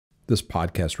This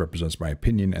podcast represents my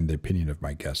opinion and the opinion of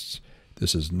my guests.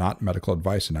 This is not medical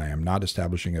advice, and I am not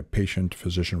establishing a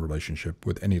patient-physician relationship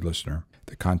with any listener.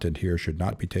 The content here should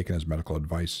not be taken as medical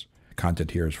advice. The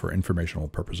content here is for informational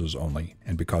purposes only,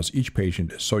 and because each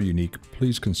patient is so unique,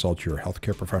 please consult your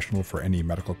healthcare professional for any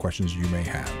medical questions you may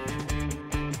have.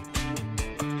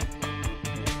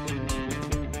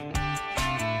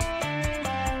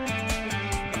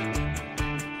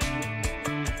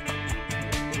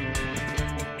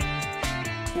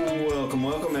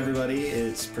 Welcome everybody.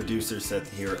 It's producer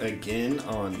Seth here again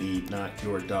on the Not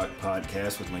Your Doc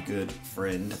podcast with my good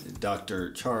friend,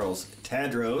 Dr. Charles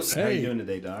Tadros. Hey. How are you doing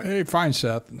today, Doc? Hey, fine,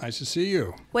 Seth. Nice to see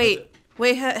you.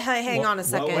 Hang on a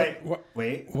second.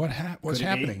 What's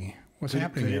happening? What's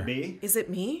happening here? Could it be? Is it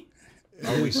me?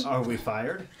 Are we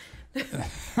fired?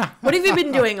 What have you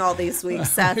been doing all these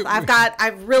weeks, Seth?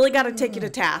 I've really got to take you to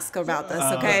task about this,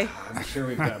 okay? I'm sure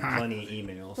we've got plenty of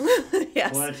emails.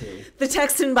 Yes. Plenty. The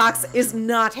text inbox is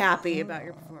not happy about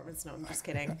your performance. No, I'm just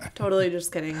kidding. Totally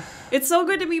just kidding. It's so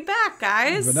good to be back,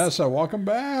 guys. Vanessa, welcome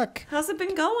back. How's it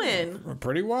been going?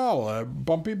 Pretty well.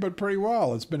 Bumpy, but pretty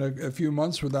well. It's been a few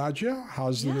months without you.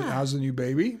 How's the new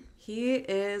baby? He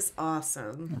is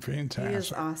awesome. Fantastic. He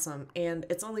is awesome. And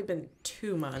it's only been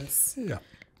 2 months. Yeah.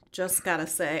 Just gotta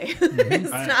say.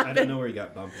 I don't know where you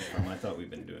got bumpy from. I thought we've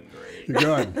been doing great.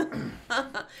 You're good.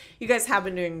 You guys have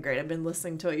been doing great. I've been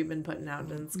listening to what you've been putting out,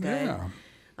 and it's good.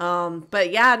 Yeah.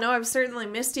 But yeah, no, I've certainly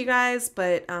missed you guys,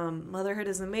 but motherhood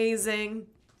is amazing.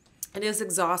 It is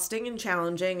exhausting and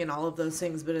challenging and all of those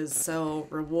things, but it's so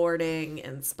rewarding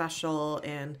and special,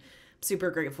 and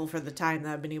super grateful for the time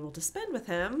that I've been able to spend with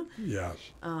him. Yes.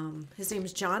 His name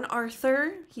is John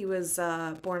Arthur. He was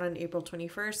born on April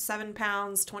 21st, 7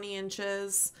 pounds, 20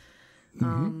 inches.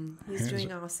 He's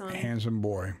doing awesome. Handsome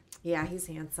boy. Yeah, he's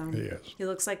handsome. He is. He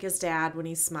looks like his dad when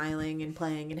he's smiling and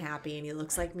playing and happy, and he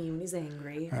looks like me when he's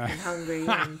angry and hungry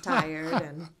and tired,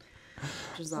 and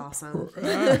which is awesome.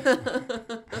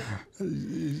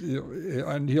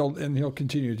 And he'll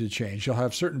continue to change. He'll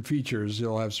have certain features.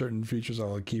 He'll have certain features that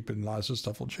will keep, and lots of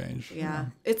stuff will change. Yeah,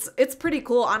 it's pretty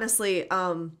cool, honestly.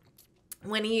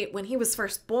 When he was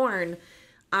first born,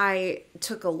 I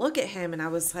took a look at him and I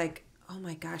was like, oh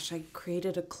my gosh, I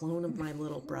created a clone of my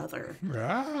little brother.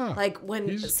 Yeah. Like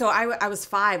I was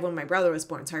 5 when my brother was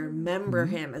born, so I remember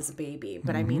him as a baby.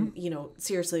 But I mean,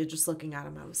 seriously, just looking at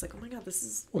him, I was like, oh my God, this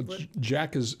is... Well,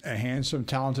 Jack is a handsome,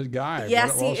 talented guy.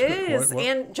 Yes, he is.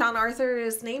 And John Arthur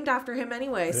is named after him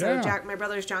anyway. So Yeah. Jack, my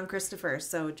brother's John Christopher.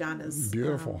 So John is...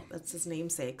 Beautiful. That's his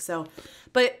namesake. So,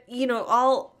 but,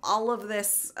 all of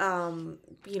this,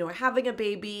 having a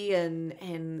baby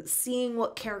and seeing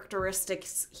what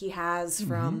characteristics he has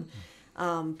from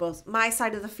both my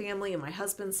side of the family and my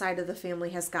husband's side of the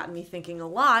family has gotten me thinking a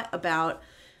lot about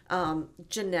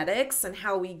genetics and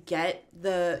how we get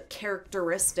the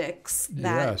characteristics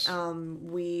that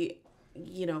we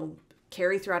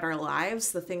carry throughout our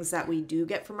lives, the things that we do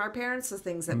get from our parents, the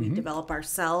things that we develop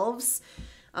ourselves,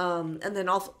 and then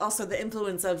also the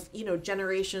influence of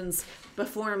generations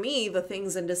before me, the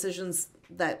things and decisions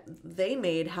that they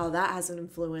made, how that has an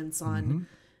influence on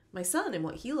my son and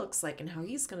what he looks like and how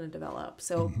he's going to develop.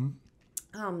 So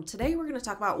today we're going to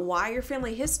talk about why your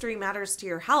family history matters to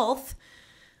your health.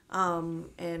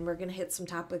 And we're going to hit some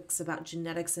topics about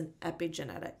genetics and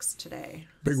epigenetics today.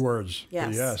 Big words.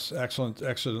 Yes. Yes.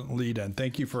 Excellent lead. And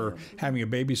thank you for having a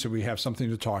baby so we have something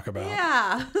to talk about.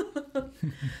 Yeah.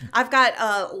 I've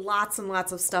got lots and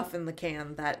lots of stuff in the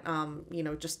can that,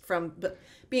 just from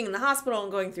being in the hospital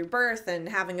and going through birth and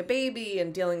having a baby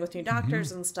and dealing with new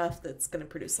doctors and stuff, that's going to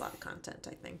produce a lot of content,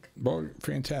 I think. Well,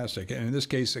 fantastic. And in this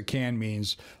case, a can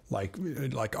means like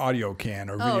audio can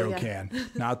or video can,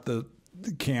 not the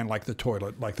can like the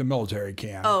toilet, like the military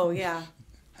can. Oh, yeah.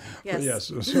 Yes. But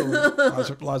yes.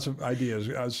 So lots of ideas.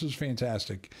 This is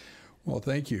fantastic. Well,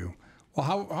 thank you. Well,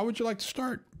 how would you like to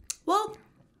start? Well,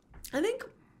 I think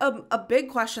a big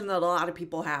question that a lot of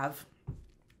people have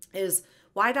is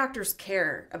why doctors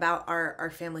care about our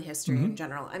family history in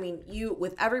general. I mean,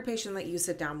 with every patient that you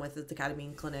sit down with at the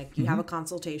ketamine clinic, you have a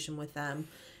consultation with them.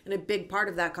 And a big part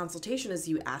of that consultation is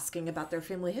you asking about their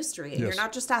family history. And you're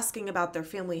not just asking about their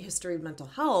family history of mental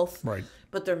health,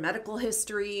 but their medical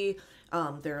history,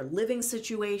 their living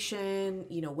situation,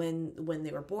 when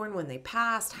they were born, when they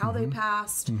passed, how they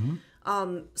passed.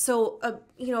 So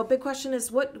a big question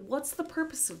is what's the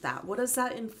purpose of that? What does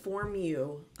that inform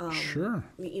you? Sure.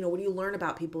 What do you learn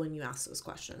about people when you ask those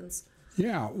questions?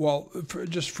 Yeah, well,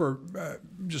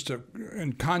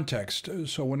 in context,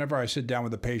 so whenever I sit down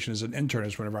with a patient as an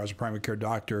internist, whenever I was a primary care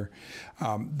doctor,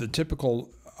 the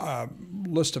typical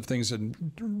list of things in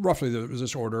roughly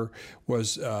this order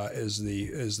is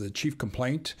the chief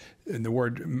complaint. And the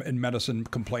word in medicine,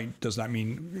 complaint, does not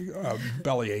mean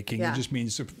belly aching. Yeah. It just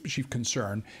means the chief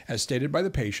concern, as stated by the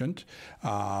patient.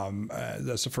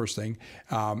 That's the first thing.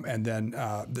 And then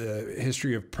the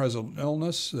history of present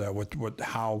illness,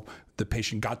 how the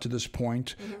patient got to this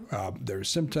point. There's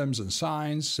symptoms and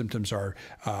signs. Symptoms are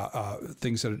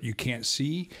things that you can't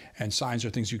see, and signs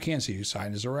are things you can see. A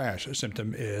sign is a rash. A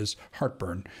symptom is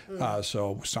heartburn.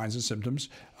 So signs and symptoms,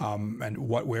 and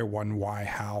what, where, when, why,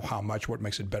 how much, what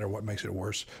makes it better, what makes it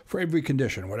worse for every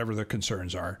condition, whatever the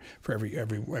concerns are for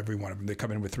every one of them. They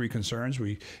come in with 3 concerns.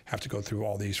 We have to go through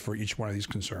all these for each one of these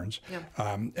concerns.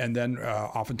 And then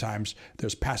oftentimes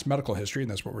there's past medical history, and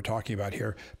that's what we're talking about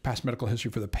here. Past medical history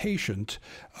for the patient.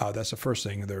 That's the first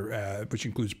thing there, which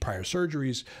includes prior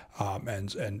surgeries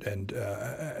and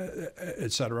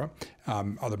et cetera,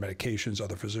 other medications,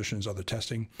 other physicians, other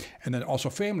testing, and then also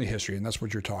family history, and that's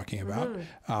what you're talking about.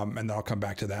 And I'll come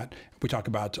back to that. We talk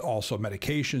about also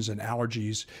medications and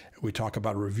allergies. We talk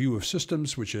about a review of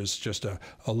systems, which is just a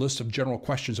list of general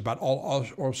questions about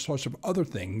all sorts of other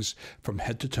things from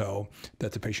head to toe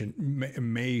that the patient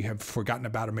may have forgotten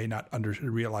about or may not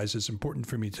realize is important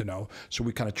for me to know. So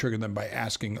we kind of trigger them by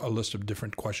asking a list of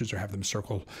different questions or have them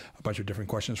circle a bunch of different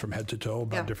questions from head to toe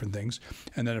about different things.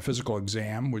 And then a physical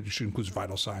exam, which includes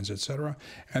vital signs, et cetera.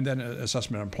 And then an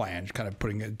assessment and plan, kind of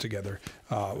putting it together,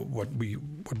 what we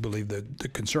would believe the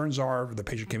concerns are. The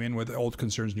patient came in with old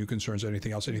concerns, new concerns,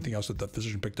 anything else that the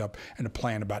physician picked up, and a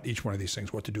plan about each one of these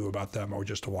things, what to do about them, or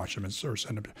just to watch them or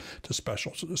send them to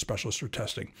specialists for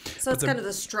testing. So it's kind of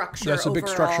the structure that's a big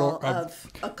structure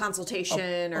of a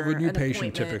consultation or a new an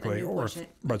patient typically,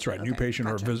 that's right, new patient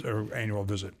or annual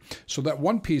visit. So that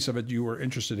one piece of it you were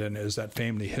interested in is that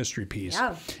family history piece.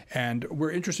 And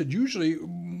we're interested usually,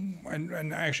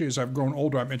 and actually as I've grown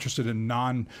older, I'm interested in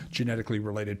non-genetically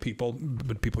related people,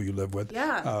 but people you live with.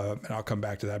 And I'll come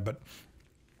back to that.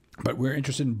 But we're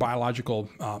interested in biological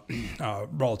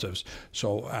relatives.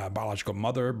 So biological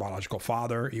mother, biological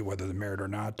father, whether they're married or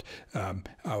not, the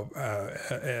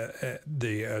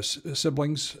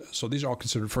siblings. So these are all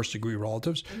considered first-degree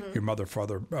relatives. Your mother,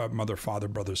 father,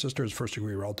 brother, sister is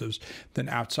first-degree relatives. Then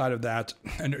outside of that,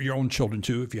 and your own children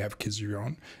too, if you have kids of your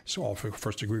own, so all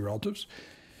first-degree relatives.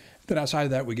 Then outside of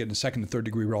that, we get into second and third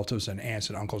degree relatives and aunts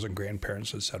and uncles and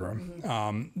grandparents, et cetera.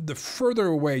 The further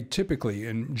away, typically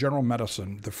in general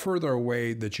medicine, the further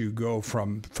away that you go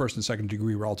from first and second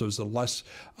degree relatives, the less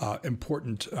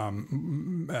important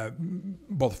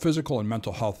both physical and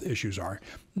mental health issues are.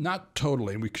 Not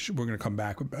totally, and we're going to come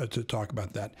back to talk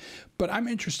about that. But I'm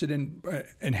interested in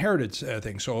inherited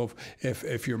things. So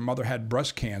if your mother had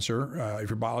breast cancer, if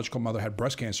your biological mother had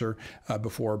breast cancer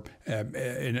before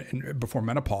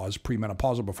menopause,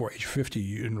 premenopausal, before age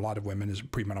 50, in a lot of women is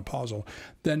premenopausal,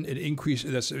 then it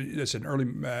increases. That's an early,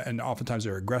 and oftentimes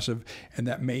they're aggressive, and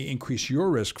that may increase your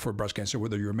risk for breast cancer,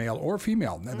 whether you're male or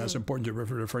female. And that's important to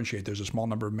differentiate. There's a small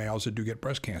number of males that do get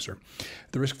breast cancer.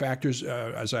 The risk factors,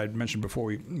 as I had mentioned before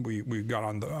we got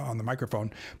on the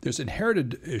microphone, there's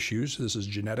inherited issues. This is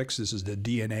genetics. This is the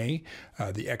DNA,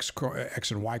 the X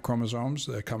and Y chromosomes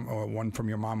that come one from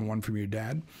your mom and one from your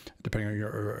dad, depending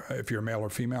on if you're male or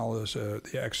female. There's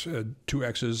the X, 2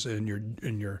 X's from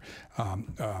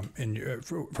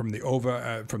the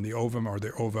ovum or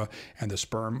the ova and the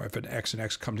sperm. If an X and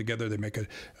X come together, they make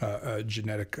a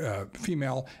genetic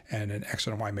female, and an X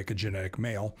and a Y make a genetic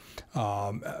male.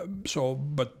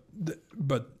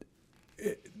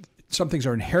 Some things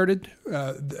are inherited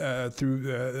through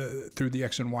the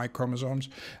X and Y chromosomes,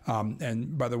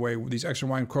 and by the way, these X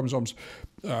and Y chromosomes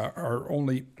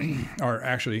are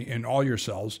actually in all your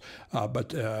cells,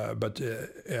 but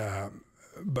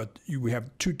we have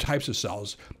 2 types of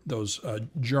cells. Those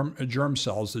germ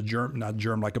cells, not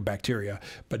germ like a bacteria,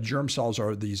 but germ cells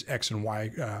are these X and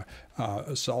Y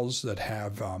cells that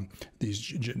have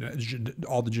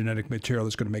all the genetic material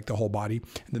that's going to make the whole body.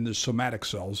 And then there's somatic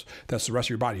cells. That's the rest of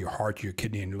your body. Your heart, your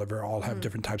kidney, and your liver all have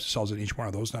different types of cells in each one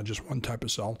of those, not just one type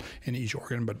of cell in each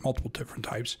organ, but multiple different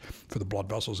types for the blood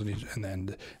vessels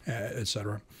and et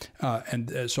cetera.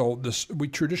 So we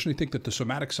traditionally think that the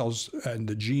somatic cells and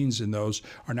the genes in those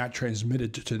are not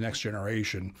transmitted to the next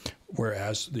generation,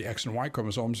 whereas the X and Y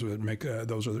chromosomes would make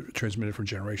those are transmitted from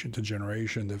generation to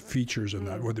generation. The features of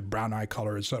that, with the brown eye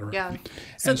color, et cetera. Yeah.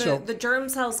 So the germ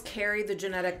cells carry the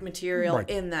genetic material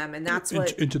in them, and that's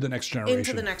what into the next generation.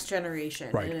 Into the next generation,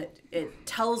 right? And it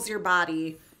tells your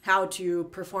body how to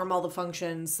perform all the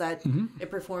functions that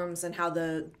it performs and how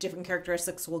the different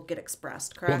characteristics will get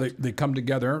expressed, correct? Well, they come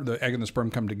together, the egg and the sperm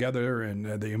come together, and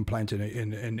they implant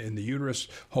in the uterus,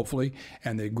 hopefully,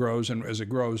 and it grows, and as it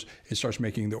grows, it starts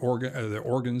making the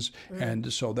organs,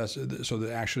 and so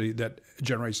that actually that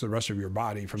generates the rest of your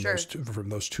body from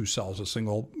those two cells, a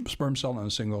single sperm cell and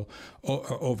a single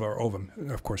ova or ovum.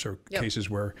 Of course, there are cases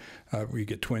where we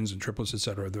get twins and triplets,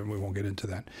 etc. Then we won't get into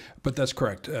that, but that's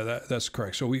correct. That's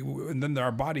correct. So and then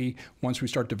our body, once we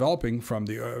start developing from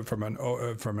an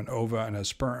ova and a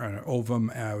sperm, and an ovum,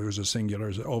 there's a singular,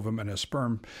 there's an ovum and a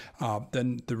sperm,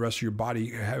 then the rest of your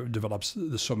body develops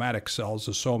the somatic cells,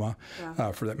 the soma,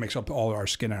 for that makes up all our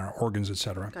skin and our organs,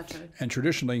 etc. Gotcha. And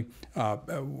traditionally,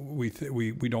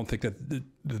 we don't think that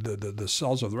the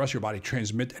cells of the rest of your body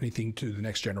transmit anything to the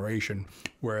next generation,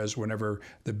 whereas whenever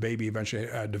the baby eventually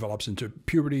develops into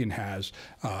puberty and has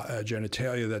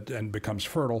genitalia that and becomes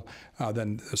fertile,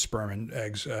 then the sperm and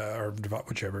eggs or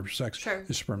whichever sex,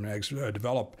 the sperm and eggs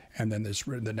develop, and then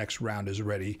the next round is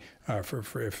ready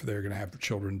for if they're going to have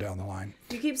children down the line.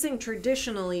 You keep saying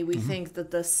traditionally we think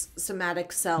that the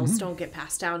somatic cells don't get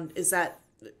passed down. Is that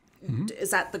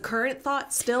the current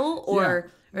thought still, or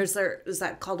is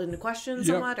that called into question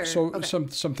somewhat? Or? So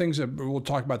some things that we'll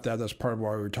talk about that's part of why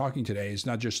we're talking today is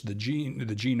not just the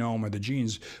genome or the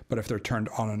genes, but if they're turned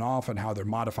on and off and how they're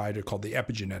modified. It's called the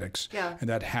epigenetics, and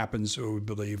that happens, we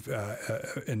believe,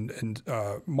 in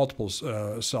multiple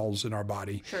cells in our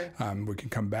body. We can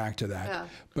come back to that,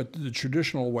 but the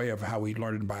traditional way of how we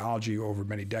learned in biology over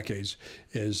many decades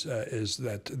is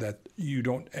that you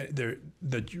don't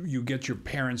that you get your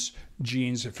parents'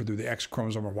 genes through the X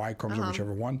chromosome or Y chromosome,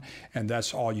 whichever one, and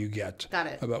that's all you get. Got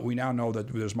it. But we now know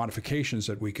that there's modifications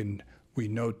that we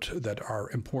note that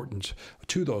are important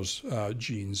to those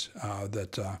genes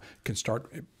that can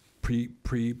start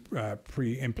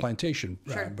pre-implantation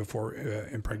before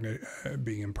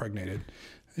being impregnated.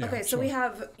 Yeah, okay, so we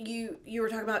have you were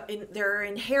talking about there are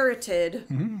inherited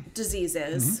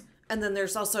diseases. And then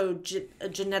there's also a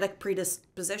genetic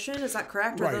predisposition. Is that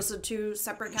correct? Or are those the two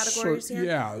separate categories here?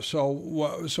 Yeah.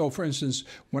 So for instance,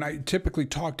 when I typically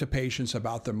talk to patients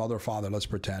about their mother, father, let's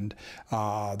pretend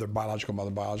their biological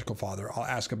mother, biological father, I'll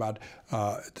ask about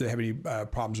do they have any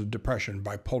problems with depression,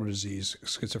 bipolar disease,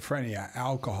 schizophrenia,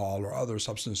 alcohol, or other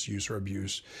substance use or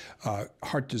abuse,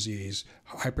 heart disease,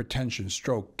 hypertension,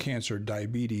 stroke, cancer,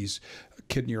 diabetes,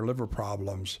 kidney or liver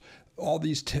problems. All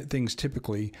these things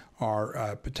typically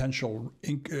are potential.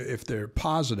 If they're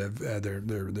positive,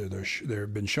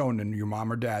 they've been shown in your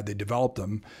mom or dad. They developed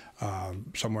them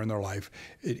somewhere in their life.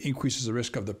 It increases the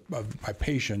risk of my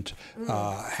patient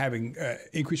having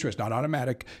increased risk, not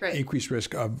automatic, increased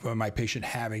risk of my patient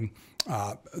having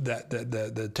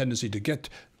the tendency to get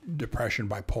depression,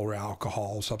 bipolar,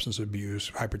 alcohol, substance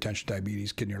abuse, hypertension,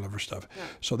 diabetes, kidney or liver stuff.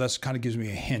 So that's kind of gives me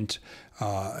a hint,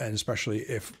 and especially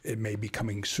if it may be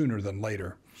coming sooner than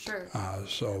later.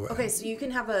 So you can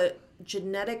have a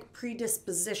genetic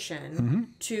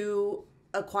predisposition to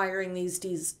acquiring these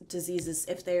diseases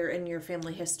if they're in your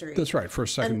family history. That's right.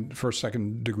 First,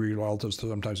 second degree relatives,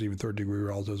 sometimes even third degree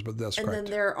relatives, but that's correct. And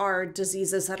then there are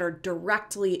diseases that are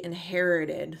directly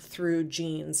inherited through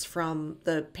genes from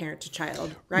the parent to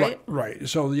child, right? Right.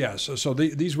 So yes. So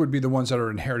these would be the ones that are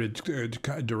inherited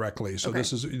directly. So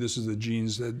this is the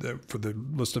genes that for the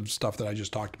list of stuff that I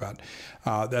just talked about.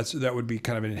 That would be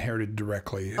kind of inherited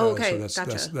directly. So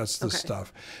that's the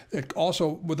stuff. It also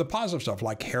with the positive stuff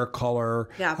like hair color.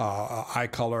 Eye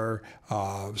color,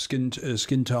 skin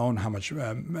tone, how much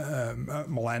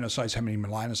melanocytes, how many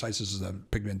melanocytes is the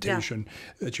pigmentation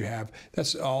that you have.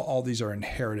 That's all these are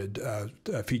inherited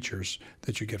features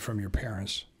that you get from your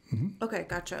parents. Okay,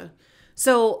 gotcha.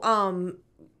 So,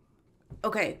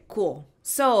 okay, cool.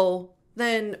 So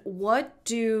then what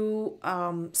do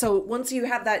so once you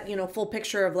have that full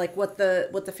picture of like what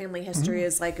the family history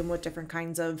is like and what different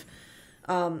kinds of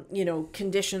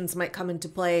conditions might come into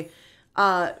play,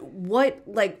 what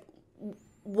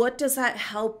does that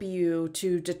help you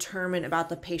to determine about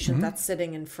the patient that's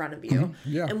sitting in front of you?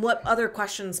 And what other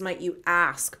questions might you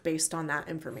ask based on that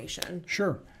information?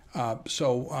 Sure.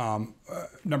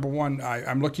 Number one,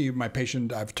 I'm looking at my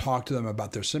patient. I've talked to them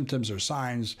about their symptoms or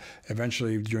signs.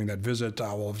 Eventually, during that visit,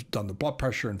 I will have done the blood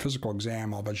pressure and physical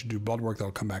exam. I'll eventually do blood work.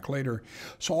 That'll come back later.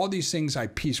 So all these things I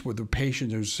piece with the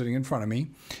patient who's sitting in front of me,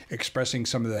 expressing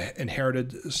some of the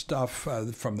inherited stuff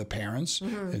from the parents,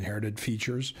 inherited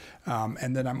features.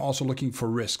 And then I'm also looking for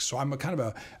risks. So I'm a kind of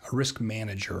a risk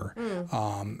manager.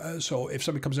 So if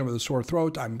somebody comes in with a sore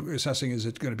throat, I'm assessing, is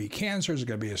it going to be cancer? Is it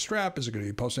going to be a strep? Is it going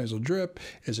to be postnasal drip?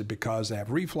 Is it because because they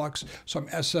have reflux. So I'm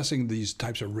assessing these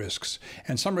types of risks.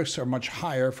 And some risks are much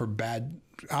higher for bad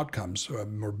outcomes,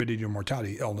 morbidity or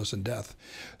mortality, illness and death.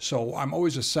 So I'm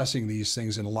always assessing these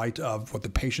things in light of what the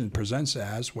patient presents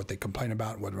as, what they complain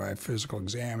about, what my physical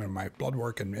exam and my blood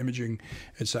work and imaging,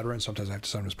 et cetera. And sometimes I have to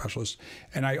send them to a specialist.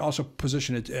 And I also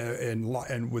position it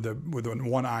with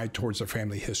one eye towards their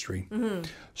family history.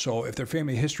 So if their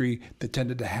family history, they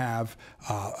tended to have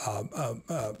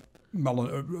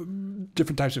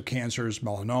different types of cancers,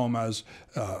 melanomas,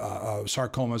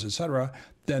 sarcomas, et cetera,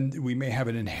 then we may have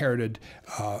an inherited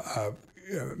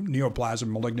neoplasm,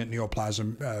 malignant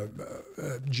neoplasm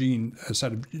gene, a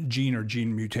set of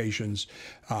gene mutations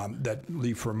that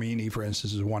leave Fermini, for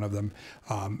instance, is one of them,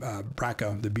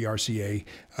 BRCA, the BRCA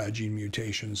gene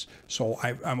mutations. So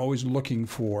I'm always looking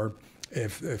for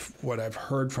if what I've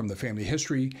heard from the family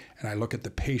history, and I look at the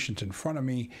patient in front of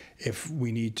me, if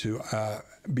we need to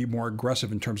be more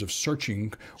aggressive in terms of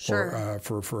searching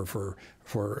for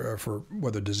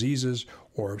whether diseases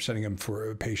or sending them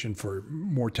for a patient for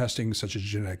more testing, such as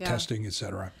genetic testing, et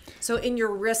cetera. So in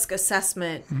your risk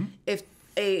assessment,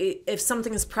 if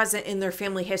something is present in their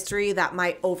family history that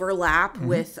might overlap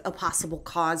with a possible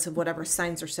cause of whatever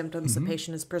signs or symptoms the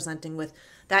patient is presenting with,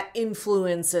 that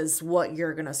influences what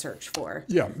you're going to search for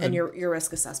and your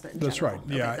risk assessment in that's general.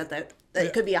 Right. Yeah. Okay,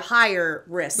 that could be a higher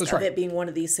risk of it being one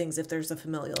of these things if there's a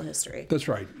familial history. That's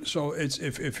right. So it's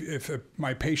if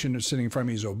my patient is sitting in front of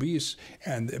me is obese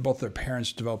and both their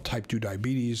parents develop type 2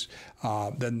 diabetes,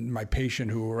 then my patient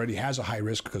who already has a high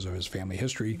risk because of his family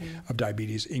history of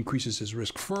diabetes increases his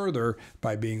risk further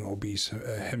by being obese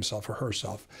himself or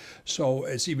herself. So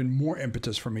it's even more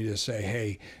impetus for me to say,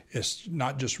 hey, it's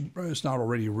not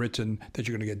already written that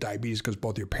you're going to get diabetes because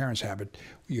both your parents have it.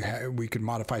 We can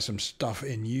modify some stuff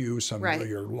in you, some of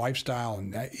your lifestyle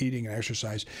and eating and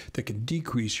exercise that can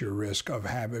decrease your risk of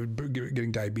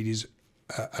getting diabetes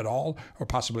at all, or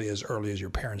possibly as early as your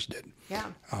parents did. Yeah.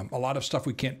 A lot of stuff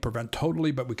we can't prevent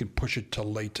totally, but we can push it to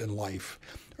late in life.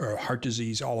 Or heart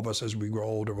disease, all of us as we grow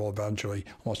older will eventually,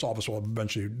 almost all of us will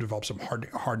eventually develop some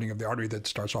hardening of the artery that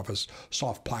starts off as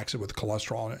soft plaques with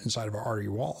cholesterol inside of our artery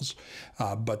walls.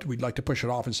 But we'd like to push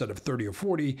it off instead of 30 or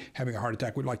 40, having a heart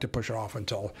attack, we'd like to push it off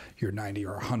until you're 90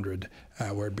 or 100,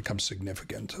 where it becomes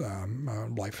significant,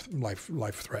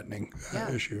 life-threatening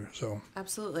issue. So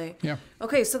absolutely. Yeah.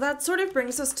 Okay, so that sort of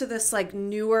brings us to this like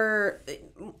newer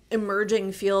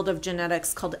emerging field of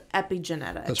genetics called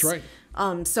epigenetics. That's right.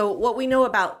 So what we know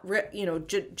about,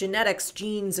 genetics,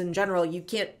 genes in general, you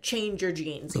can't change your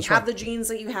genes. You have the genes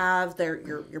that you have.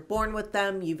 You're born with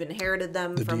them. You've inherited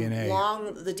them from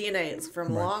DNA. The DNA is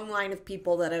from a long line of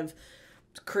people that have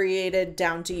created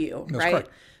down to you, That's right?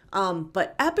 Correct.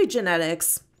 But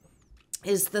epigenetics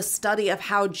is the study of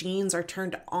how genes are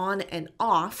turned on and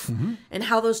off and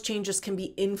how those changes can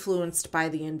be influenced by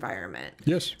the environment.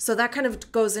 Yes. So that kind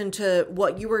of goes into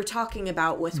what you were talking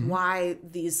about with why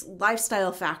these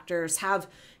lifestyle factors have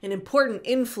an important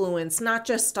influence, not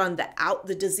just on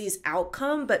the disease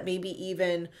outcome, but maybe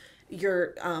even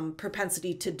your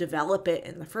propensity to develop it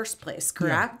in the first place,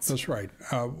 correct? Yeah, that's right.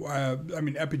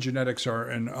 Epigenetics are,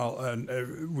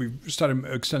 and we've studied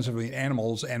extensively in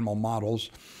animal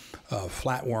models,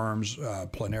 flatworms,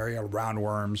 planaria,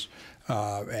 roundworms,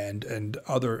 and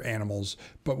other animals.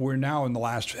 But we're now in the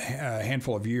last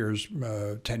handful of years,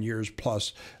 10 years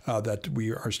plus, that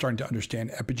we are starting to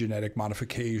understand epigenetic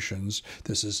modifications.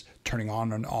 This is turning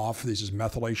on and off. This is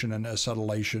methylation and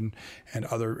acetylation and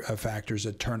other factors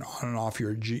that turn on and off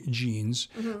your genes.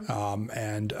 Help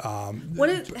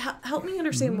me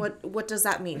understand what does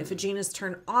that mean? If a gene is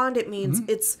turned on, it means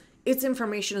its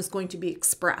information is going to be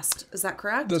expressed. Is that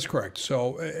correct? That's correct.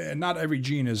 So, not every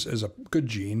gene is a good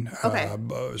gene. Okay.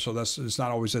 So it's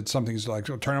not always that something's like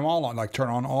turn them all on, like turn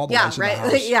on all the lights in the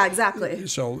house. Yeah, exactly.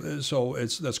 So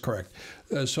that's correct.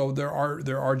 So there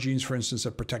are genes, for instance,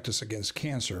 that protect us against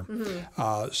cancer.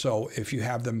 So if you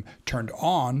have them turned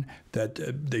on, that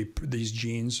these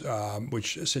genes,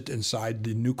 which sit inside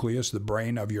the nucleus, the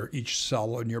brain of each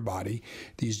cell in your body,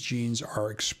 these genes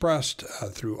are expressed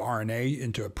through RNA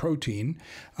into a protein.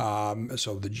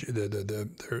 So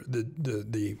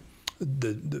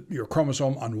your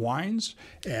chromosome unwinds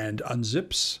and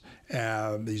unzips.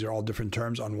 These are all different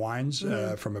terms. Unwinds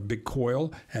from a big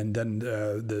coil, and then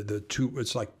the two.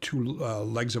 It's like two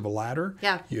legs of a ladder.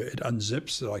 Yeah. It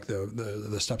unzips, like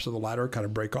the steps of the ladder kind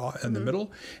of break off in the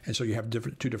middle, and so you have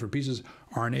two different pieces.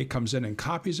 RNA comes in and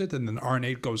copies it, and then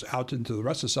RNA goes out into the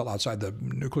rest of the cell, outside the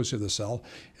nucleus of the cell,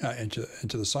 into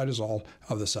the cytosol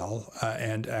of the cell,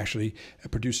 and actually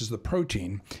produces the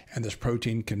protein. And this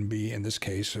protein can be, in this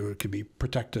case, it could be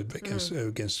protective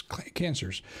against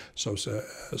cancers. So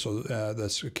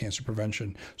that's cancer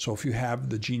prevention. So if you have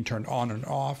the gene turned on and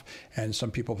off, and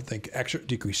some people think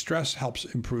decreased stress helps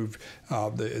improve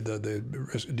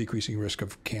decreasing risk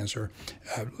of cancer,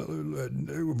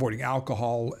 avoiding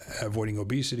alcohol, avoiding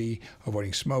obesity,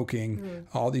 avoiding smoking,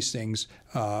 all these things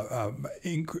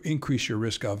increase your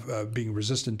risk of being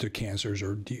resistant to cancers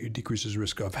or decreases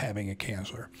risk of having a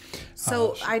cancer.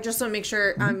 So I just want to make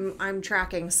sure I'm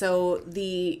tracking. So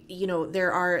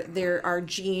there are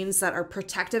genes that are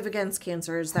protective against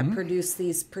cancers that produce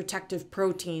these protective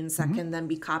proteins that can then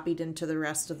be copied into the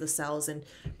rest of the cells and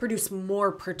produce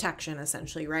more protection,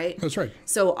 essentially, right? That's right.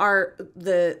 So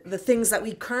the things that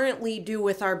we currently do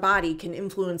with our body can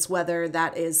influence whether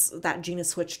that gene is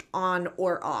switched on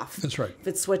or off. That's right. If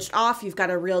it's switched off, you've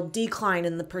got a real decline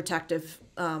in the protective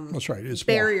that's right. It's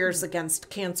barriers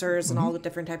against cancers and all the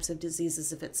different types of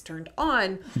diseases. If it's turned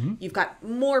on, you've got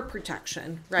more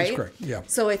protection, right? That's correct. Yeah.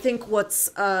 So I think what's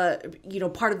part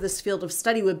of this field of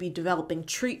study would be developing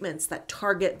treatments that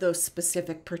target those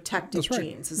specific protective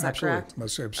genes. Is that correct?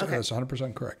 That's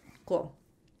 100% correct. Cool.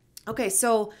 Okay,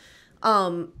 so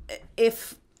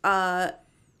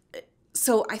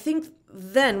so I think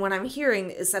then what I'm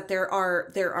hearing is that there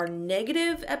are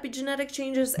negative epigenetic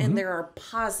changes and there are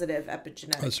positive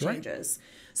epigenetic changes.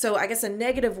 So I guess a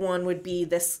negative one would be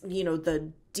this,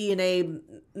 the DNA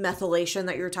methylation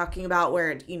that you're talking about,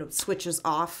 where it switches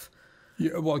off.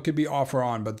 Yeah, well, it could be off or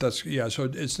on, but so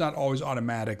it's not always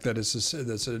automatic that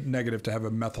that's a negative to have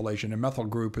a methylation. A methyl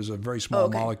group is a very small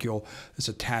molecule that's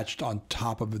attached on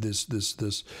top of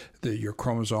your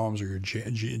chromosomes or your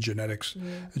genetic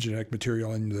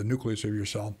material in the nucleus of your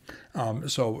cell.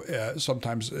 So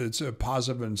sometimes it's a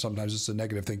positive and sometimes it's a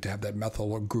negative thing to have that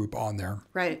methyl group on there.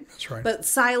 Right. That's right. But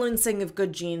silencing of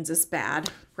good genes is bad,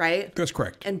 right? That's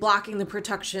correct. And blocking the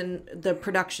production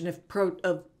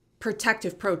of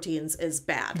protective proteins is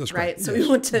bad. That's right. Yes. So we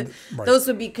want to those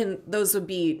would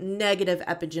be negative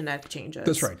epigenetic changes.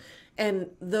 That's right. And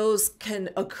those can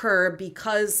occur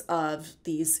because of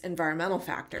these environmental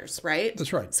factors, right?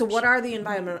 That's right. So what are the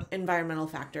environmental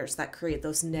factors that create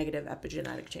those negative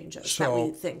epigenetic changes that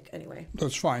we think anyway?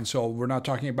 That's fine. So we're not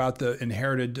talking about the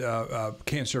inherited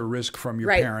cancer risk from your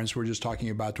parents. We're just talking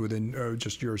about within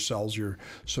just your cells, your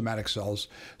somatic cells.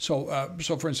 So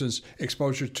for instance,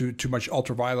 exposure to too much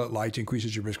ultraviolet light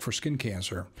increases your risk for skin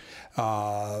cancer.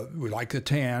 We like a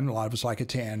tan. A lot of us like a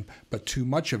tan, but too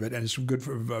much of it, and it's good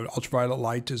for ultraviolet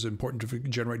light is important to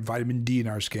generate vitamin D in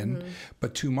our skin,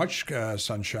 but too much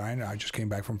sunshine. I just came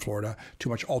back from Florida. Too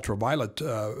much ultraviolet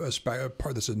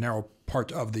part. That's a narrow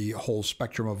part of the whole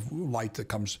spectrum of light that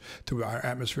comes through our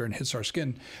atmosphere and hits our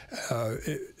skin.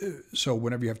 So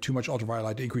whenever you have too much ultraviolet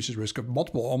light, it increases risk of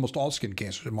almost all skin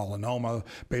cancers, melanoma,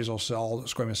 basal cell,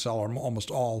 squamous cell, are almost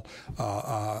all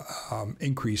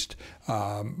increased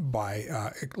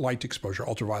by light exposure,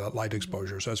 ultraviolet light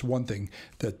exposure. So that's one thing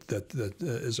that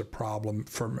is a problem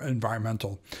from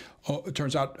environmental. It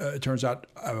turns out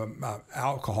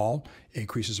alcohol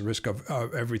increases the risk of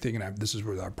everything, and this is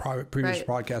with our previous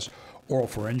podcast: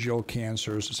 oropharyngeal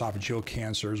cancers, esophageal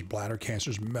cancers, bladder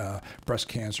cancers, breast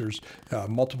cancers.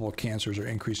 Multiple cancers are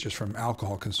increased just from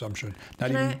alcohol consumption.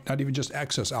 Not even just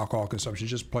excess alcohol consumption,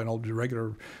 just plain old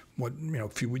regular. A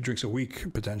few drinks a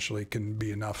week potentially can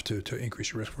be enough to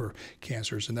increase your risk for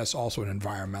cancers, and that's also an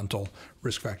environmental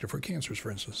risk factor for cancers, for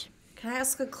instance. Can I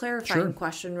ask a clarifying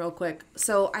question real quick?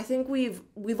 So I think we've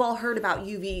all heard about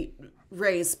UV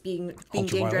rays being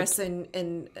dangerous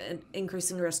and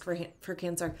increasing risk for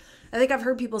cancer. I think I've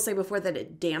heard people say before that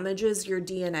it damages your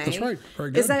DNA. That's right. Very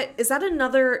good. Is that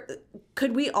another?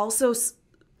 Could we also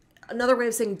another way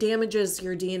of saying damages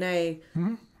your DNA?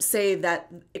 Say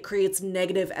that it creates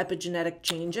negative epigenetic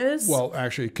changes? Well,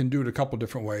 actually, it can do it a couple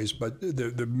different ways, but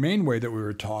the main way that we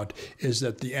were taught is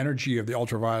that the energy of the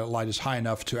ultraviolet light is high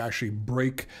enough to actually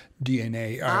break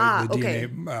DNA,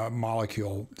 DNA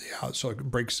molecule. Yeah, so it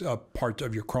breaks up part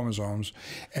of your chromosomes,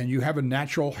 and you have a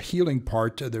natural healing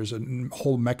part. There's a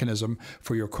whole mechanism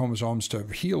for your chromosomes to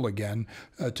heal again.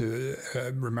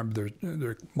 Remember,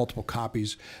 there are multiple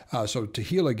copies, so to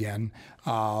heal again.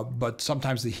 But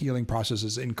sometimes the healing process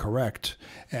is incorrect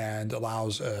and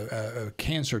allows a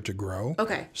cancer to grow.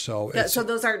 Okay. So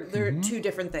those are two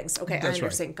different things. Okay, that's I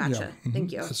understand. Gotcha. Yeah.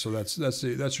 Thank you. So that's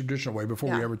the traditional way. Before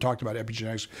we ever talked about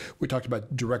epigenetics, we talked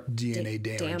about direct DNA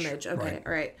damage. Okay. Right.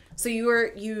 All right. So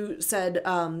you said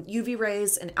UV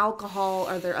rays and alcohol.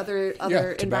 Are there other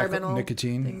tobacco, environmental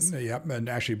nicotine? things? Yep, and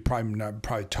actually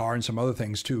probably tar and some other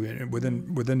things too. And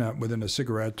within a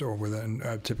cigarette or within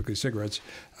typically cigarettes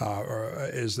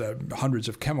is that hundreds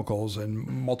of chemicals,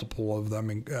 and multiple of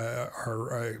them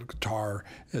tar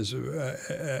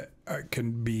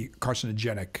can be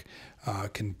carcinogenic,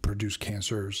 can produce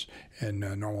cancers in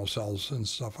normal cells and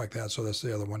stuff like that. So that's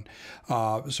the other one.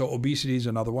 So obesity is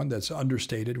another one that's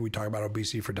understated. We talk about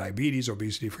obesity for diabetes,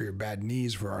 obesity for your bad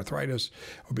knees, for arthritis,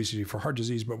 obesity for heart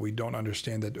disease, but we don't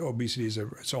understand that obesity is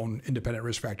its own independent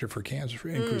risk factor for cancer,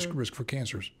 increased risk for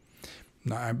cancers.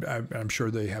 Now, I'm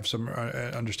sure they have some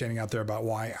understanding out there about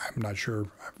why. I'm not sure.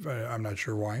 I'm not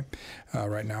sure why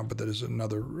right now, but that is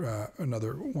another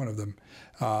one of them.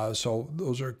 So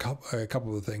those are a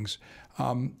couple of things.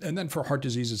 And then for heart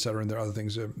disease, et cetera, and there are other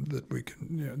things that we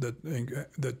can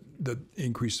that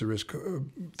increase the risk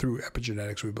through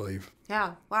epigenetics, we believe.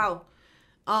 Yeah. Wow.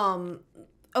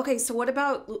 Okay, so what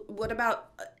about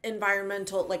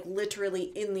environmental, like literally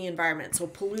in the environment? So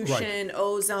pollution, right.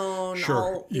 Ozone,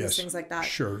 all these things like that.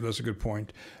 Sure, that's a good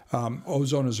point.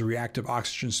 Ozone is a reactive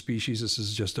oxygen species. This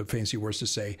is just a fancy word to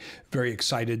say very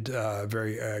excited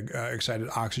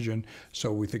oxygen.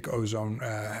 So we think ozone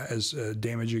is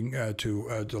damaging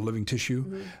to living tissue.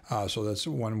 Mm-hmm. So that's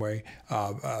one way.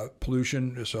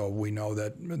 Pollution. So we know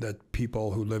that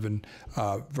people who live in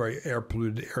very air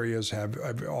polluted areas have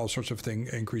all sorts of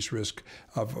increased risk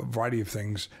of a variety of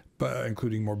things, but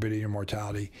including morbidity and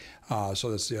mortality.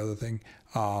 So that's the other thing.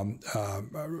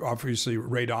 Obviously,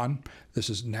 radon. This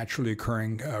is naturally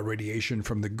occurring radiation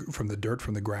from the dirt,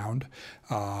 from the ground.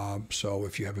 So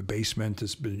if you have a basement,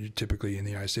 it's been typically in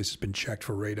the United States, it's been checked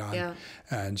for radon. Yeah.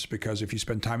 And it's because if you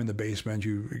spend time in the basement,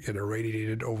 you get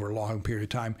irradiated over a long period of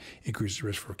time, increases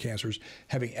risk for cancers.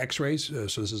 Having X-rays.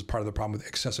 So this is part of the problem with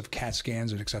excessive CAT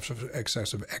scans and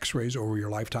excessive X-rays over your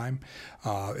lifetime.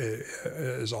 It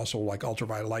is also like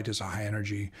ultraviolet light is a high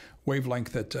energy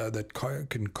wavelength that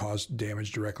can cause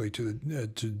damage directly to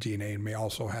DNA and may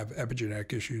also have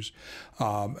epigenetic issues.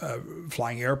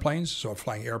 Flying airplanes. So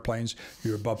flying airplanes,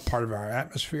 you're above part of our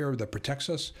atmosphere that protects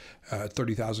us.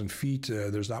 30,000 feet.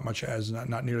 There's not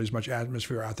nearly as much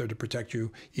atmosphere out there to protect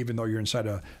you. Even though you're inside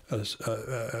a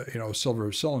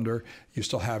silver cylinder, you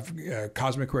still have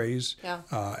cosmic rays,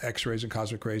 X-rays and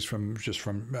cosmic rays from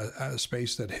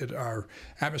space that hit our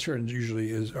atmosphere and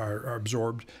usually are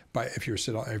absorbed by if you're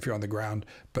on the ground.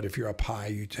 But if you're up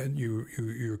high,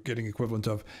 you're getting equivalent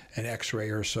of an X-ray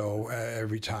or so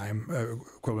every time,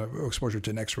 equivalent exposure to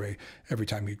an X-ray every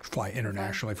time you fly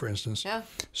internationally, for instance. Yeah.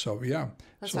 So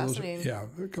that's fascinating.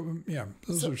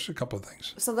 Those are a couple of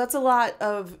things. So that's a lot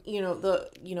of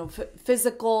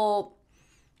physical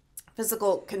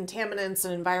contaminants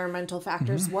and environmental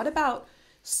factors. Mm-hmm. What about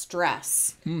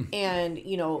stress and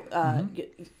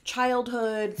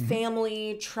childhood,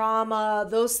 family, trauma?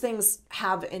 Those things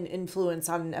have an influence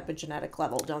on an epigenetic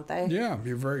level, don't they? Yeah,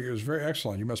 it was very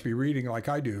excellent. You must be reading like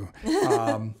I do.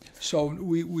 So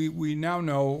we now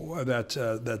know that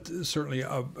certainly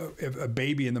if a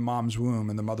baby in the mom's womb,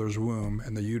 in the mother's womb,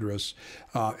 in the uterus,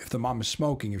 if the mom is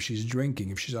smoking, if she's drinking,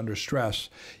 if she's under stress,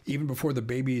 even before the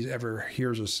baby ever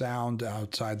hears a sound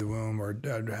outside the womb or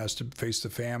has to face the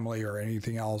family or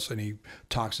anything else, any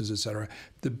toxins, etc.,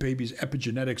 the baby's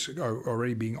epigenetics are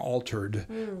already being altered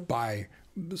by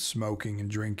smoking and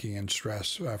drinking and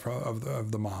stress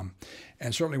of the mom.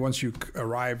 And certainly once you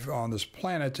arrive on this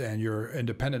planet and you're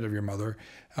independent of your mother,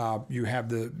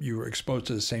 you were exposed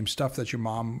to the same stuff that your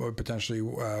mom potentially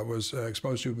was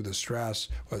exposed to, with the stress,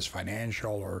 was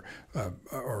financial or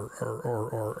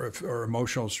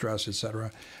emotional stress,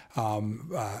 etc.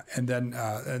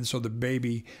 And so the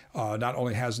baby not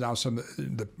only has now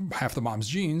half the mom's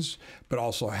genes, but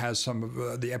also has some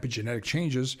of the epigenetic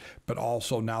changes, but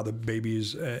also now the baby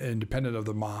is independent of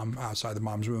the mom, outside the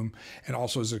mom's womb, and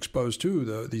also is exposed to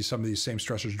some of these same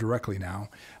stressors directly now,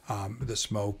 the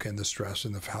smoke and the stress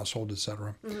in the household,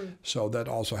 etc. Mm-hmm. So that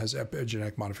also has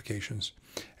epigenetic modifications.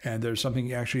 And there's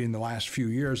something actually in the last few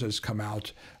years that has come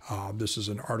out. This is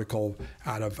an article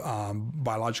out of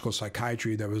Biological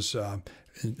Psychiatry that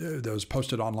was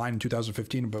posted online in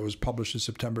 2015, but was published in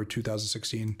September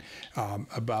 2016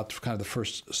 about kind of the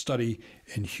first study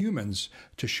in humans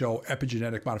to show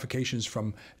epigenetic modifications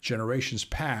from generations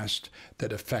past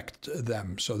that affect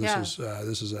them. So this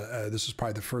is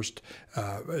probably the first.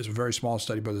 It's a very small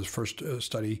study, but it's the first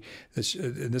study.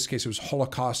 In this case, it was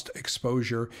Holocaust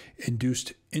exposure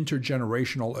induced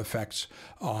intergenerational effects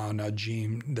on a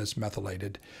gene that's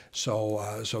methylated. So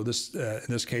in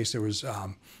this case, there was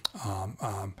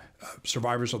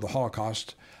survivors of the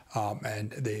Holocaust,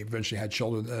 and they eventually had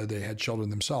children. They had children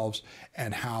themselves,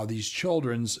 and how these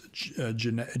children's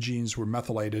genes were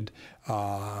methylated,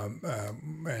 and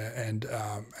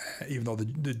even though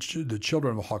the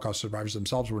children of the Holocaust survivors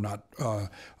themselves were not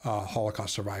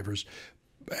Holocaust survivors,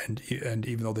 and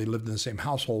even though they lived in the same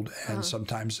household, and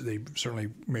sometimes they certainly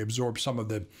may absorb some of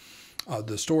the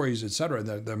stories, et cetera,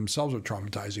 that themselves are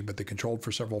traumatizing, but they controlled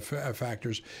for several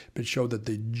factors, but showed that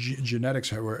the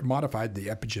genetics were modified, the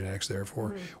epigenetics,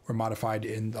 therefore, were modified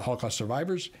in the Holocaust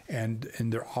survivors and in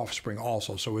their offspring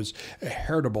also. So it's a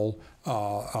heritable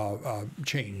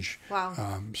change.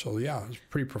 Wow. So yeah, it's a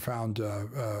pretty profound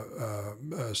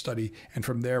study. And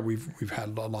from there, we've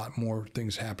had a lot more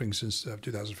things happening since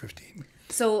 2015.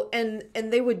 So, and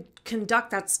they would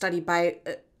conduct that study by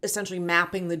essentially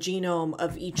mapping the genome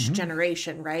of each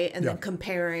generation, right? And then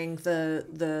comparing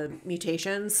the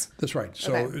mutations. That's right.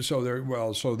 So Okay. so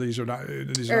these are not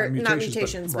Not mutations,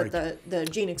 mutations, but the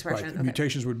gene expression. Right. Okay.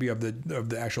 Mutations would be of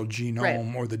the actual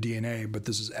genome or the DNA, but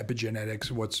this is epigenetics,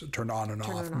 what's turned on and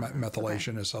off,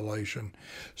 methylation, acetylation.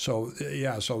 So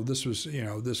so this was,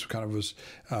 this kind of was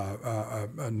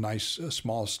a nice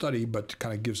small study, but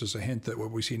kind of gives us a hint that what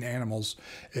we see in animals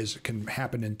can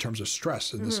happen in terms of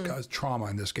stress, in this trauma,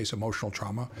 in this case emotional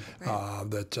trauma,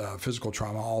 physical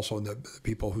trauma also in the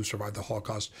people who survived the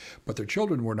Holocaust, but their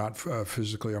children were not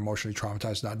physically or emotionally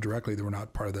traumatized, not directly. They were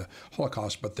not part of the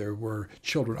Holocaust, but there were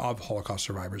children of Holocaust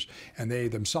survivors, and they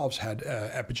themselves had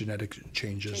epigenetic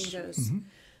changes.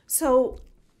 So,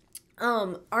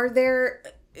 are there?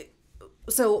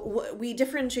 So we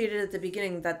differentiated at the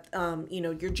beginning that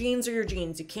your genes are your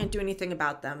genes. You can't do anything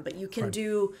about them, but you can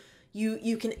do.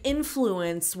 You can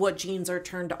influence what genes are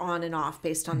turned on and off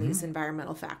based on these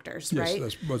environmental factors, right?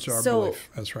 Yes, that's our belief.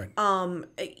 That's right.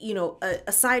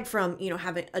 Aside from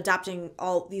adopting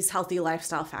all these healthy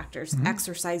lifestyle factors,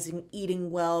 exercising,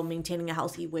 eating well, maintaining a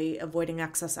healthy weight, avoiding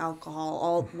excess alcohol,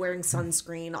 all wearing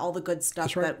sunscreen, all the good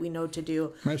stuff that we know to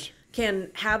do. Yes.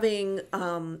 Can having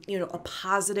a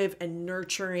positive and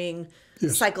nurturing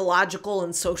psychological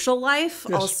and social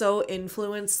life also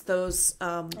influence those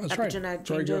epigenetic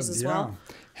changes as well?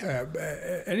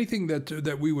 Anything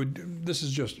that we would, this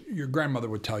is just, your grandmother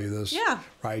would tell you this,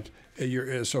 right?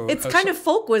 It's kind of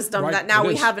folk wisdom that now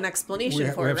we have an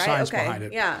explanation for, we have right? Science behind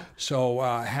it. Yeah. So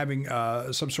having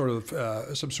some sort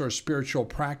of spiritual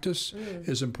practice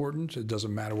is important. It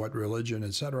doesn't matter what religion,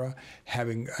 etc.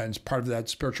 And part of that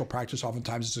spiritual practice,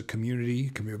 oftentimes, is a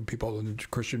community. People in the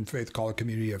Christian faith call it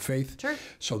community of faith. Sure.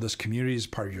 So this community is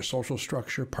part of your social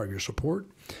structure, part of your support.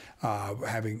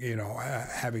 Having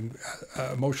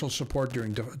emotional support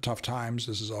during tough times.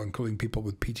 This is all including people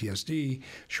with PTSD,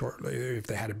 shortly if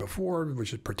they had it before,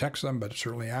 which it protects them, but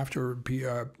certainly after big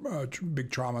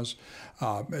traumas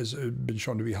has been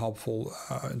shown to be helpful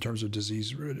in terms of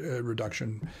disease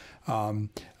reduction,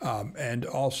 and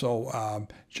also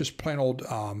just plain old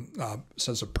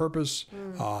sense of purpose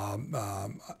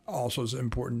also is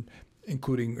important,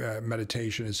 including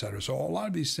meditation, etc. So a lot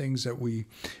of these things that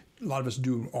a lot of us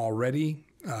do already.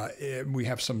 We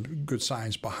have some good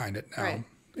science behind it now. Right.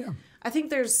 Yeah. I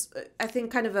think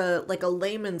kind of a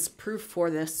layman's proof for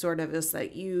this sort of is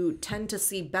that you tend to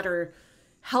see better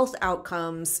health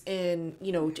outcomes in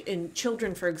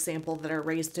children, for example, that are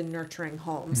raised in nurturing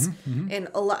homes. And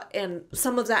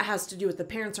some of that has to do with the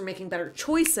parents are making better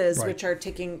choices, which are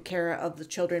taking care of the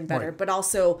children better. But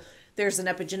also there's an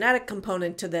epigenetic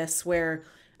component to this where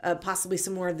possibly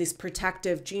some more of these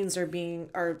protective genes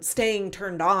are staying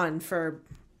turned on for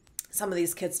some of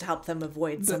these kids to help them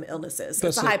avoid some illnesses.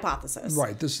 It's a hypothesis.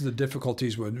 Right. This is the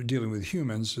difficulties when dealing with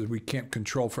humans. We can't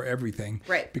control for everything.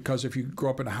 Right. Because if you grow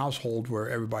up in a household where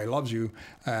everybody loves you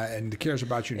and cares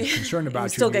about you and is concerned about you,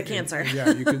 still get cancer.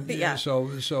 Yeah. You can. Yeah. So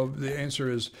the answer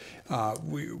is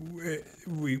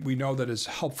we know that it's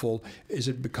helpful. Is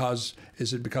it because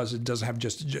it doesn't have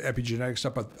just epigenetic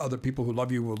stuff, but other people who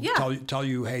love you will tell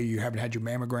you, hey, you haven't had your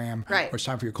mammogram, or it's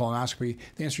time for your colonoscopy?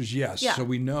 The answer is yes. Yeah. So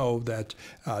we know that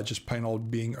just plain old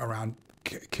being around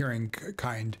caring,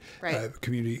 kind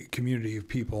community of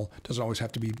people doesn't always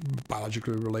have to be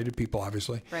biologically related people,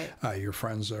 obviously. Right. Your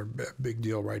friends are a big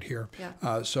deal right here.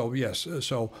 Yeah. So yes,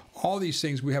 so all these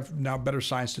things, we have now better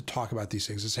science to talk about these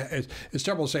things. It's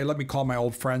terrible to say, let me call my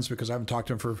old friends because I haven't talked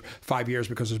to them for 5 years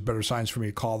because there's better science for me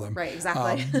to call them. Right,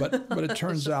 exactly. But it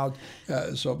turns out,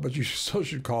 but you still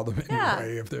should call them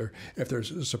anyway if they're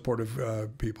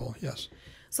supportive people. Yes.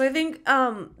 So I think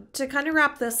to kind of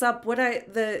wrap this up,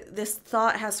 this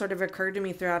thought has sort of occurred to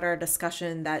me throughout our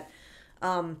discussion that,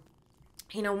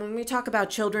 when we talk about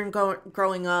children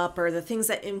growing up or the things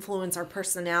that influence our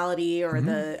personality or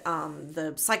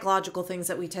the psychological things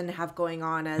that we tend to have going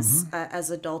on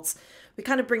as adults, we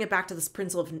kind of bring it back to this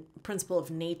principle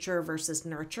of nature versus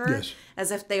nurture, Yes.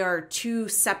 as if they are two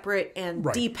separate and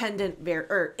Right. independent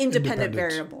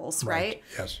variables, right?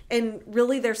 Yes. And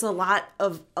really, there's a lot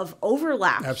of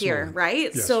overlap here, Absolutely.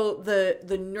 right? Yes. So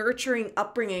the nurturing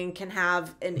upbringing can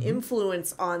have an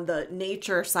influence on the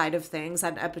nature side of things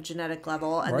at an epigenetic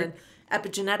level, and Right. then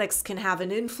epigenetics can have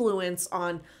an influence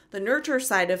on the nurture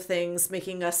side of things,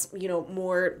 making us,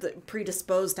 more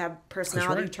predisposed to have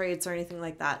personality right. traits or anything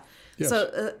like that. Yes.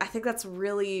 So I think that's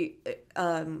really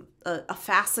a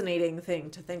fascinating thing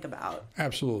to think about.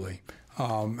 Absolutely.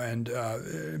 And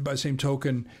by the same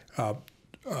token,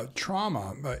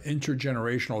 trauma,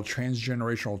 intergenerational,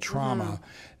 transgenerational trauma,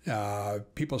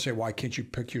 people say, why can't you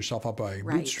pick yourself up by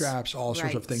Right. bootstraps, all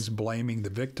sorts of Right. things, blaming the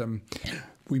victim.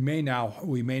 We may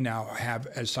now have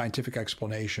a scientific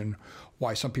explanation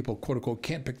why some people, quote unquote,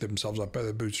 can't pick themselves up by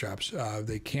the bootstraps.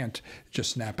 They can't just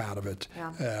snap out of it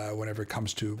whenever it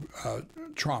comes to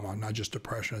trauma, not just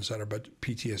depression, et cetera, but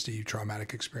PTSD,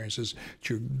 traumatic experiences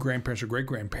to your grandparents or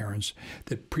great-grandparents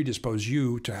that predispose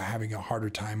you to having a harder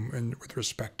time with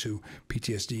respect to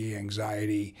PTSD,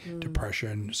 anxiety,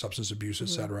 depression, substance abuse, et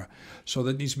cetera. So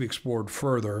that needs to be explored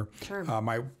further. Sure.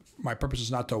 My purpose is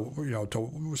not to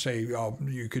to say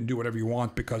you can do whatever you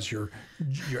want because your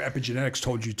epigenetics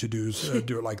told you to do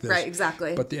it like this. Right,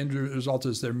 exactly. But the end result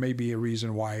is there may be a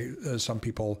reason why some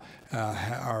people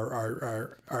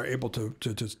are able to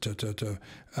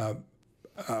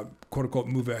quote unquote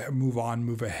move on,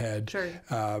 move ahead. Sure.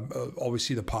 Always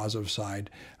see the positive side.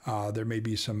 There may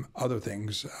be some other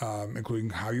things,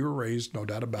 including how you were raised, no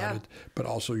doubt about it, but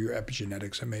also your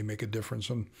epigenetics that may make a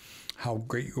difference in how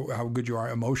good you are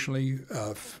emotionally,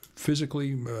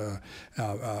 physically,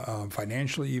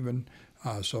 financially, even.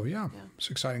 So it's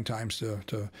exciting times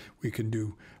we can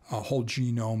do whole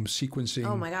genome sequencing.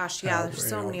 Oh my gosh, yeah, there's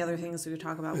so many other things we could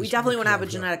talk about. We it's definitely want to have a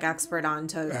ridiculous, genetic expert on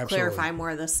to Absolutely. clarify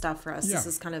more of this stuff for us. Yeah. This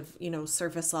is kind of,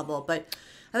 surface level, but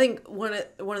I think one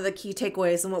of the key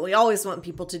takeaways and what we always want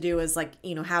people to do is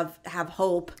have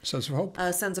hope, Sense of hope.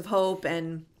 a sense of hope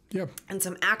and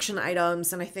some action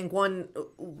items. And I think one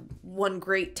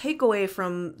great takeaway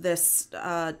from this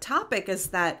topic is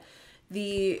that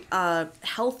the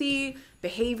healthy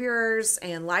behaviors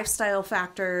and lifestyle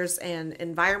factors and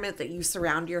environment that you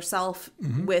surround yourself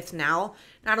with now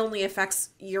not only affects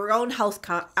your own health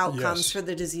outcomes for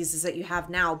the diseases that you have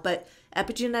now, but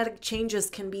epigenetic changes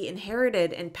can be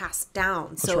inherited and passed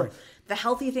down. So the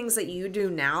healthy things that you do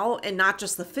now, and not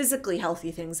just the physically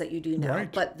healthy things that you do now,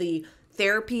 but the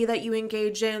therapy that you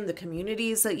engage in, the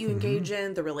communities that you engage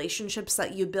in, the relationships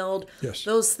that you build,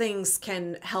 those things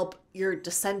can help your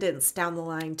descendants down the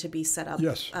line to be set up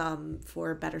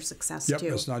for better success too.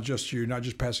 It's not just you're not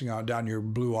just passing down your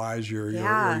blue eyes,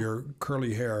 your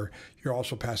curly hair. You're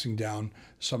also passing down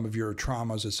some of your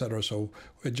traumas, et cetera. So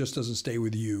it just doesn't stay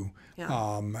with you.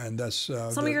 And that's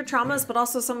some of your traumas, but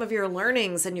also some of your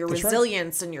learnings and your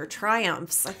resilience and your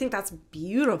triumphs. I think that's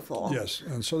beautiful. Yes,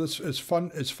 and so it's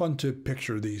fun. It's fun to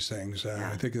picture these things.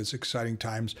 I think it's exciting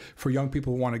times for young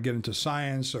people who want to get into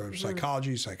science or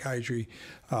psychology, psychiatry,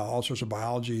 all sorts of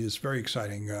biology. It's very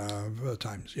exciting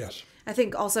times. Yes. I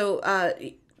think also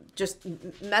just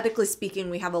medically speaking,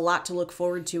 we have a lot to look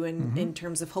forward to in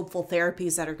terms of hopeful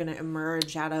therapies that are going to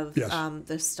emerge out of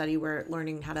this study. We're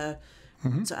learning how to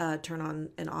turn on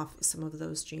and off some of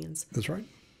those genes. That's right.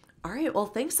 All right. Well,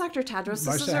 thanks, Dr. Tadros.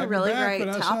 Nice This is a really great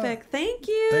Vanessa. topic. Thank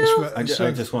you. Thanks for I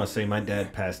just want to say my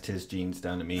dad passed his genes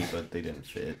down to me, but they didn't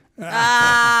fit.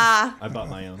 Ah. I bought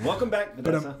my own. Welcome back,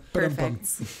 Vanessa.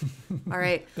 Perfect. All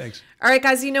right. Thanks. All right,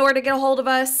 guys, you know where to get a hold of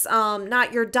us.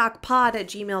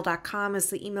 notyourdocpod@gmail.com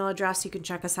is the email address. You can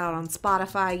check us out on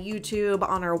Spotify, YouTube,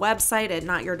 on our website at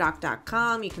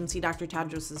notyourdoc.com. You can see Dr.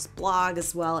 Tadros' blog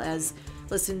as well as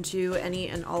listen to any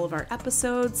and all of our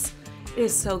episodes. It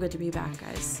is so good to be back,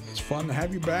 guys. It's fun to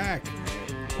have you back.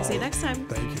 See you next time.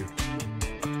 Thank you.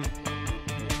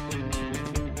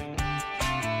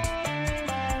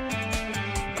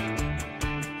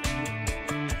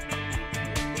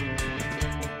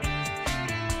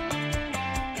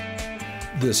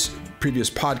 This previous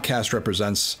podcast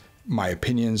represents my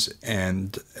opinions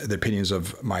and the opinions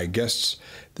of my guests.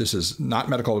 This is not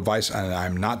medical advice, and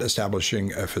I'm not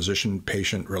establishing a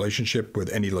physician-patient relationship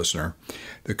with any listener.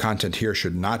 The content here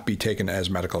should not be taken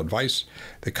as medical advice.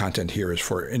 The content here is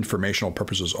for informational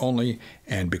purposes only,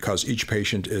 and because each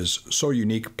patient is so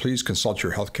unique, please consult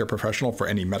your healthcare professional for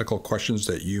any medical questions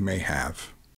that you may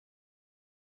have.